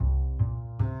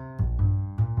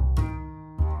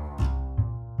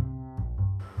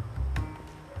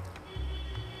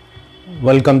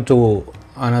Welcome to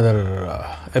another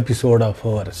episode of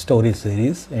our story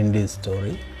series, India's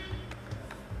Story.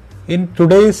 In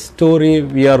today's story,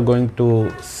 we are going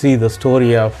to see the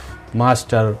story of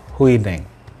Master Huineng.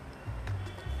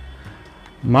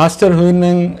 Master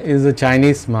Huineng is a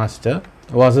Chinese master,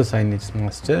 was a Chinese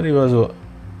master. He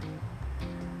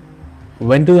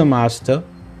went to the master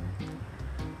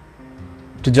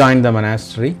to join the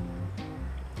monastery.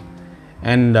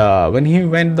 And when he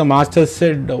went, the master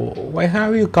said, "Why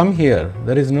have you come here?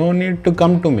 There is no need to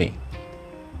come to me."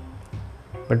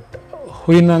 But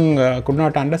Huineng could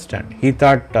not understand. He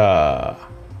thought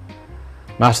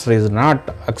master is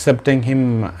not accepting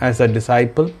him as a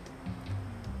disciple.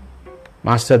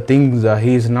 Master thinks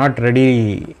he is not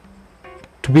ready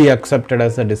to be accepted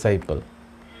as a disciple.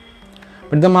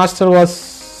 But the master was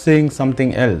seeing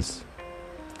something else.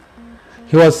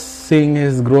 He was seeing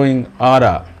his growing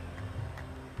aura.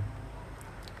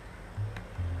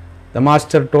 The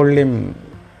master told him,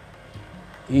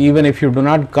 "Even if you do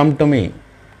not come to me,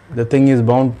 the thing is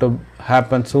bound to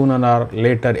happen sooner or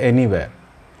later anywhere.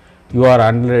 You are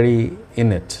already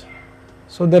in it.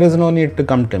 So there is no need to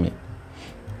come to me."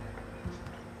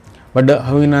 But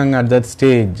Huineng at that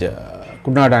stage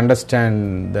could not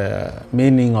understand the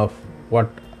meaning of what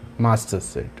master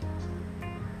said.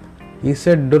 He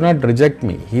said, "Do not reject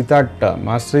me." He thought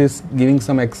master is giving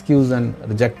some excuse and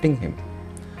rejecting him.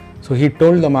 So he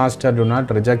told the master, "Do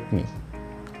not reject me."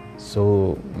 So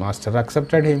master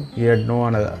accepted him. He had no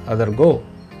other go.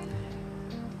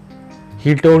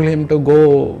 He told him to go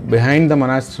behind the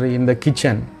monastery in the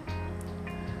kitchen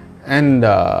and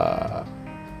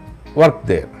work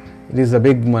there. It is a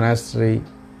big monastery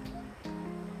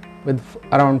with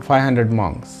around 500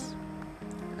 monks.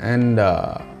 And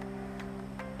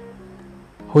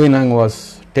Huineng was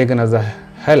taken as a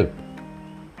help.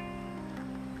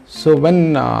 So when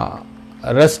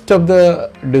rest of the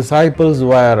disciples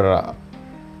were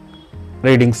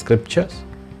reading scriptures,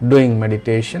 doing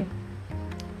meditation,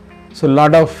 so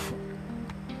lot of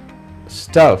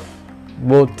stuff,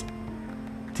 both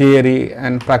theory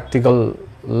and practical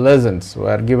lessons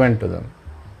were given to them.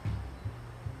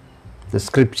 The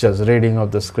scriptures, reading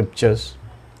of the scriptures,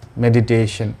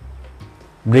 meditation,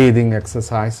 breathing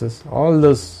exercises, all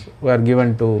those were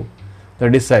given to the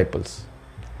disciples.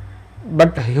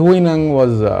 But Huineng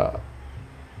was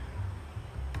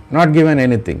not given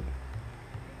anything.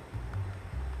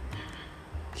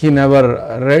 He never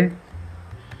read.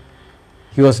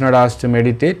 He was not asked to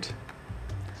meditate.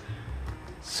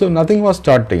 So nothing was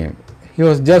taught to him. He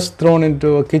was just thrown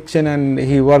into a kitchen and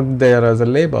he worked there as a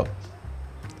labor.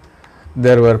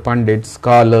 There were pandits,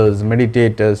 scholars,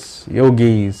 meditators,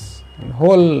 yogis. The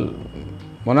whole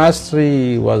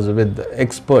monastery was with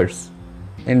experts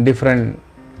in different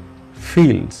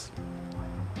fields,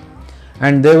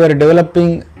 and they were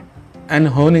developing and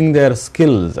honing their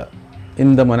skills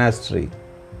in the monastery,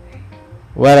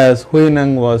 whereas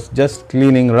Huineng was just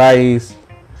cleaning rice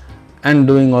and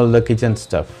doing all the kitchen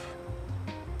stuff.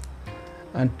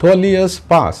 And 12 years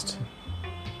passed.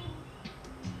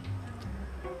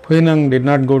 Huineng did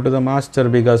not go to the master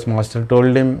because master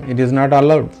told him, "It is not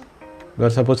allowed. You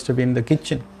are supposed to be in the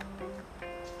kitchen.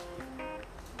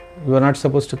 You are not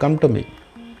supposed to come to me."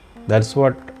 That's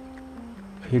what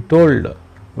he told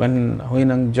when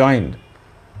Huineng joined.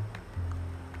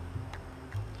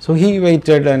 So he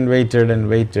waited and waited and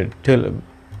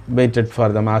waited for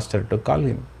the master to call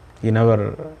him. He never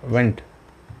went.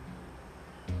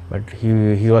 But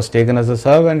he was taken as a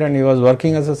servant and he was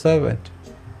working as a servant.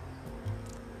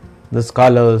 The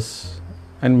scholars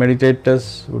and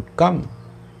meditators would come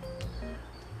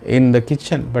in the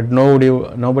kitchen, but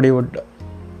nobody would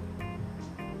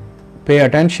pay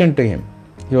attention to him.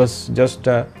 He was just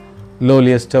the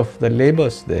lowliest of the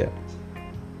laborers there.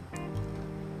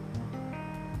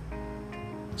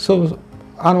 So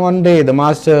on one day the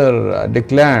master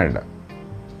declared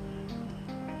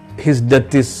his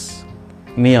death is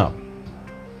near.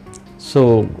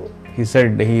 So he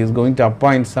said he is going to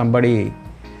appoint somebody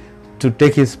to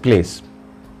take his place.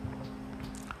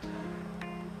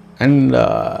 And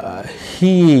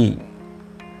he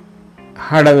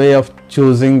had a way of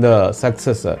choosing the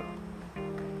successor.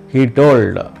 He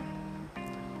told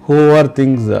whoever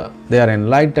thinks they are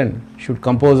enlightened should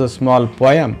compose a small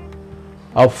poem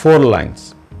of 4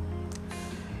 lines.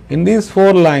 In these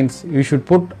 4 lines, you should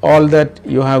put all that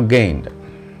you have gained.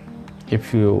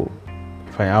 If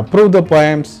I approve the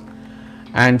poems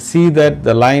and see that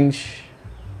the lines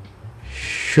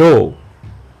show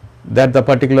that the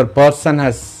particular person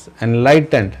has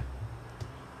enlightened,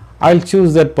 I'll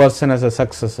choose that person as a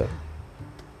successor.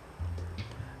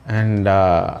 And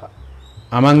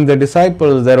among the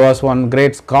disciples there was one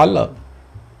great scholar.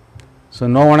 So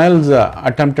no one else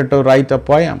attempted to write a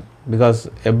poem, because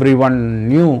everyone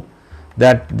knew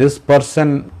that this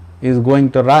person is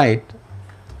going to write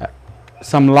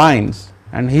some lines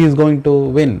and he is going to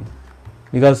win,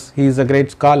 because he is a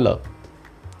great scholar.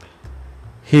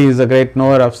 He is a great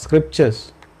knower of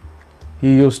scriptures.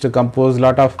 He used to compose a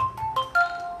lot of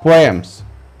poems.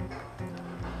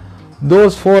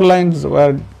 Those 4 lines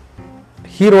were,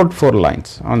 he wrote 4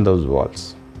 lines on those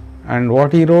walls. And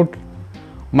what he wrote?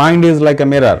 Mind is like a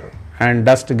mirror and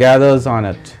dust gathers on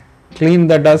it. Clean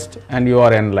the dust and you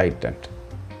are enlightened.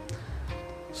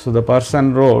 So the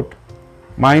person wrote,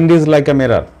 mind is like a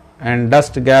mirror and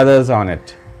dust gathers on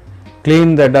it.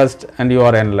 Clean the dust and you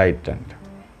are enlightened.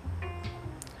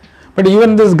 But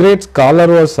even this great scholar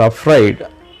was afraid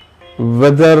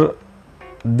whether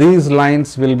these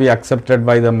lines will be accepted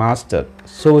by the master.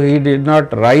 So he did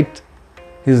not write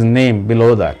his name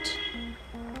below that,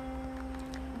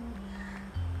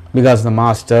 because the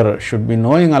master should be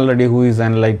knowing already who is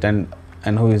enlightened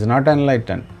and who is not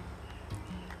enlightened.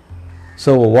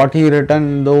 So what he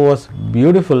written though was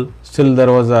beautiful, still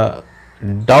there was a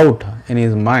doubt in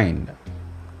his mind.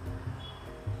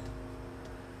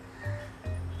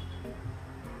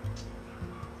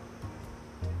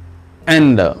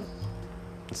 And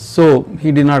so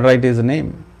he did not write his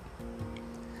name.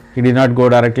 He did not go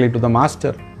directly to the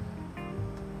master.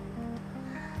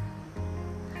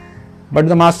 But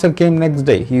the master came next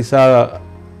day. He saw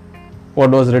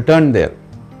what was written there.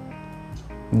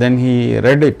 Then he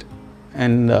read it,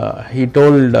 and he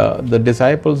told the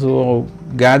disciples who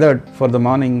gathered for the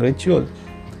morning ritual,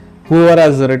 whoever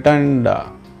has written,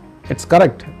 it's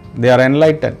correct, they are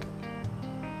enlightened.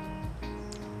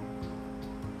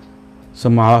 So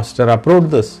master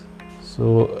approved this.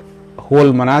 So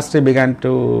whole monastery began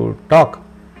to talk.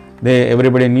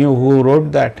 Everybody knew who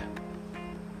wrote that.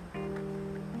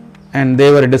 And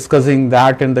they were discussing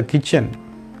that in the kitchen.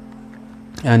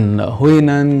 And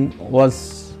Huineng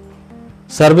was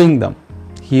serving them.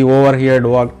 He overheard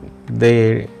what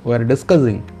they were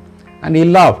discussing and he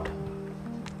laughed.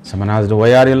 Someone asked,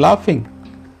 why are you laughing?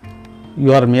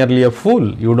 You are merely a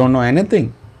fool. You don't know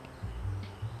anything.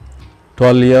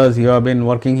 12 years you have been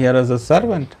working here as a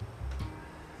servant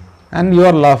and you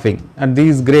are laughing at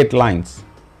these great lines.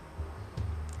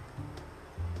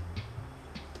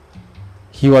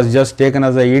 He was just taken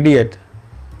as an idiot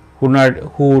who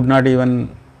would not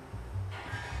even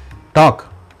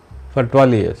talk for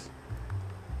 12 years.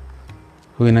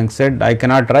 Huineng said, I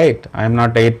cannot write. I am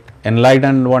not an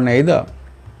enlightened one either.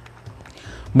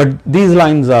 But these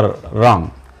lines are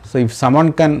wrong. So if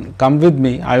someone can come with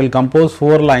me, I will compose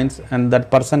 4 lines and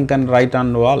that person can write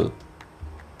on the wall.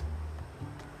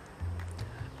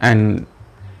 And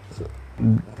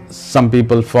some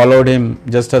people followed him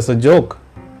just as a joke.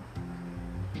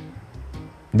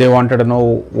 They wanted to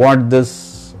know what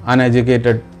this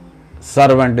uneducated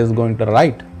servant is going to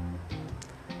write.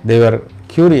 They were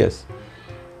curious.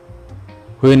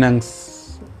 Huineng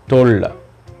told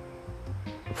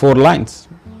 4 lines.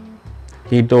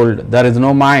 He told, there is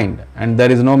no mind and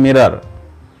there is no mirror.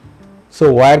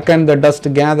 So where can the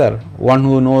dust gather? One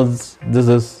who knows this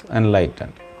is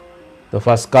enlightened. The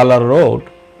first scholar wrote,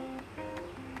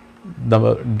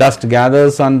 the dust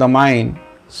gathers on the mind,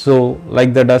 so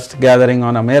like the dust gathering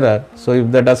on a mirror. So if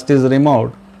the dust is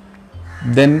removed,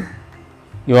 then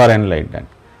you are enlightened.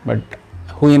 But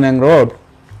Huineng wrote,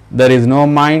 there is no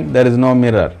mind, there is no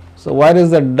mirror. So where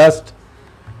is the dust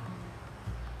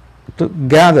to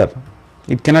gather?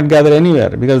 It cannot gather anywhere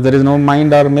because there is no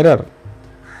mind or mirror.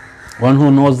 One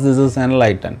who knows this is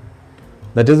enlightened.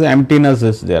 That is, emptiness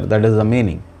is there. That is the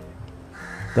meaning.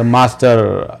 The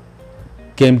master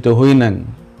came to Huineng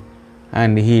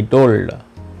and he told,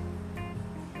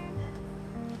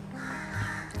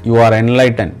 you are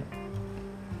enlightened.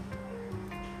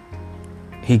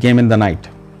 He came in the night.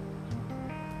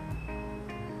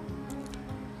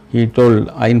 He told,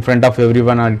 in front of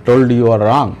everyone, I told you are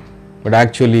wrong. But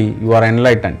actually you are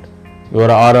enlightened.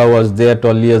 Your aura was there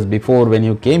 12 years before when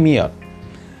you came here.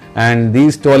 And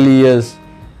these 12 years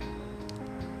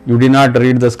you did not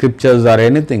read the scriptures or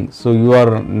anything. So you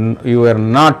are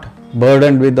not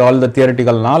burdened with all the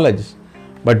theoretical knowledge,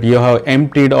 but you have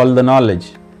emptied all the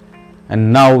knowledge.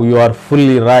 And now you are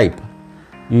fully ripe.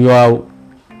 You are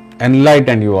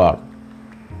enlightened you are.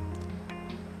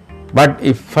 But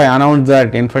if I announce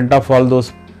that in front of all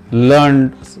those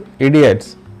learned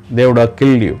idiots, they would have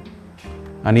killed you.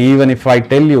 And even if I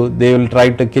tell you, they will try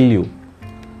to kill you.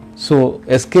 So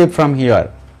escape from here.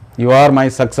 You are my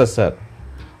successor.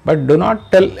 But do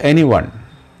not tell anyone.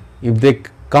 If they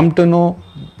come to know,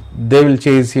 they will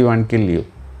chase you and kill you.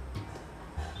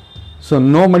 So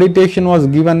no meditation was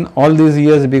given all these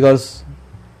years because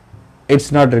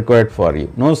it's not required for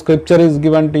you. No scripture is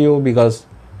given to you because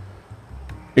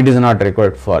it is not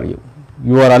required for you.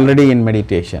 You are already in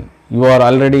meditation. You are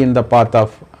already in the path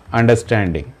of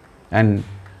understanding. And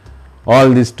all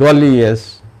these 12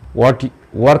 years, what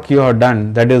work you have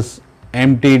done, that is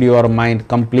emptied your mind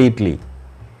completely.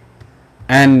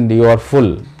 And you are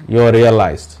full, you are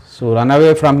realized. So run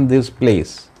away from this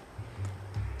place.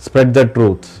 Spread the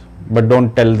truth, but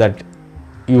don't tell that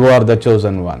you are the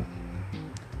chosen one.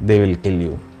 They will kill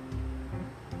you.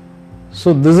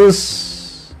 So this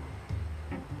is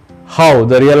how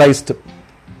the realized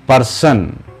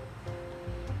person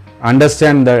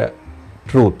understand the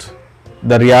truth,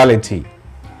 the reality,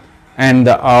 and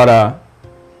the aura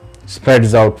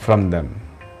spreads out from them.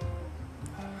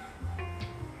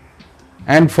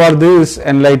 And for these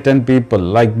enlightened people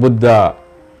like Buddha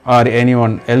or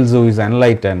anyone else who is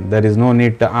enlightened, there is no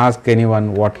need to ask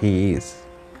anyone what he is.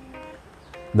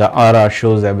 The aura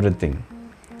shows everything.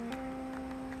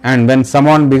 And when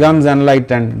someone becomes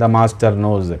enlightened, the master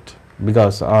knows it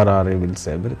because aura reveals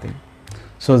everything.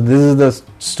 So this is the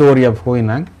story of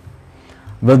Huineng.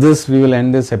 With this we will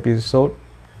end this episode.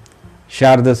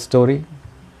 Share this story.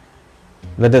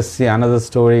 Let us see another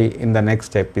story in the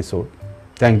next episode.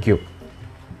 Thank you.